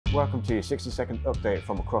Welcome to your 60-second update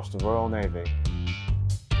from across the Royal Navy.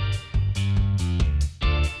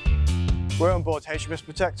 We're on board HMS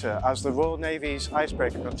Protector as the Royal Navy's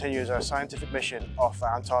icebreaker continues our scientific mission off the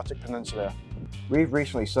Antarctic Peninsula. We've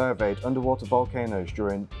recently surveyed underwater volcanoes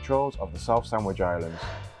during patrols of the South Sandwich Islands.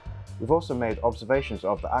 We've also made observations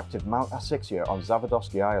of the active Mount Asphyxia on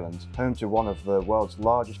Zavodovsky Island, home to one of the world's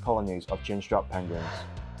largest colonies of chinstrap penguins.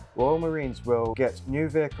 Royal Marines will get new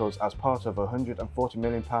vehicles as part of a £140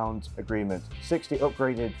 million agreement. 60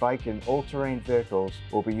 upgraded Viking all-terrain vehicles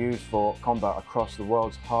will be used for combat across the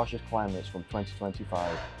world's harshest climates from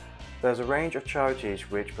 2025. There's a range of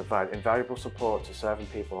charities which provide invaluable support to serving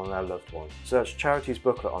people and their loved ones. Search charities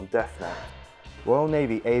booklet on DEFnet. Royal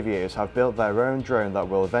Navy aviators have built their own drone that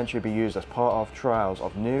will eventually be used as part of trials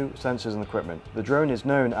of new sensors and equipment. The drone is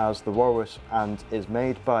known as the Walrus and is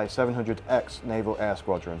made by 700 ex-Naval Air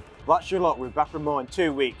Squadron. That's your lot, we're back for more in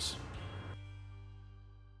 2 weeks.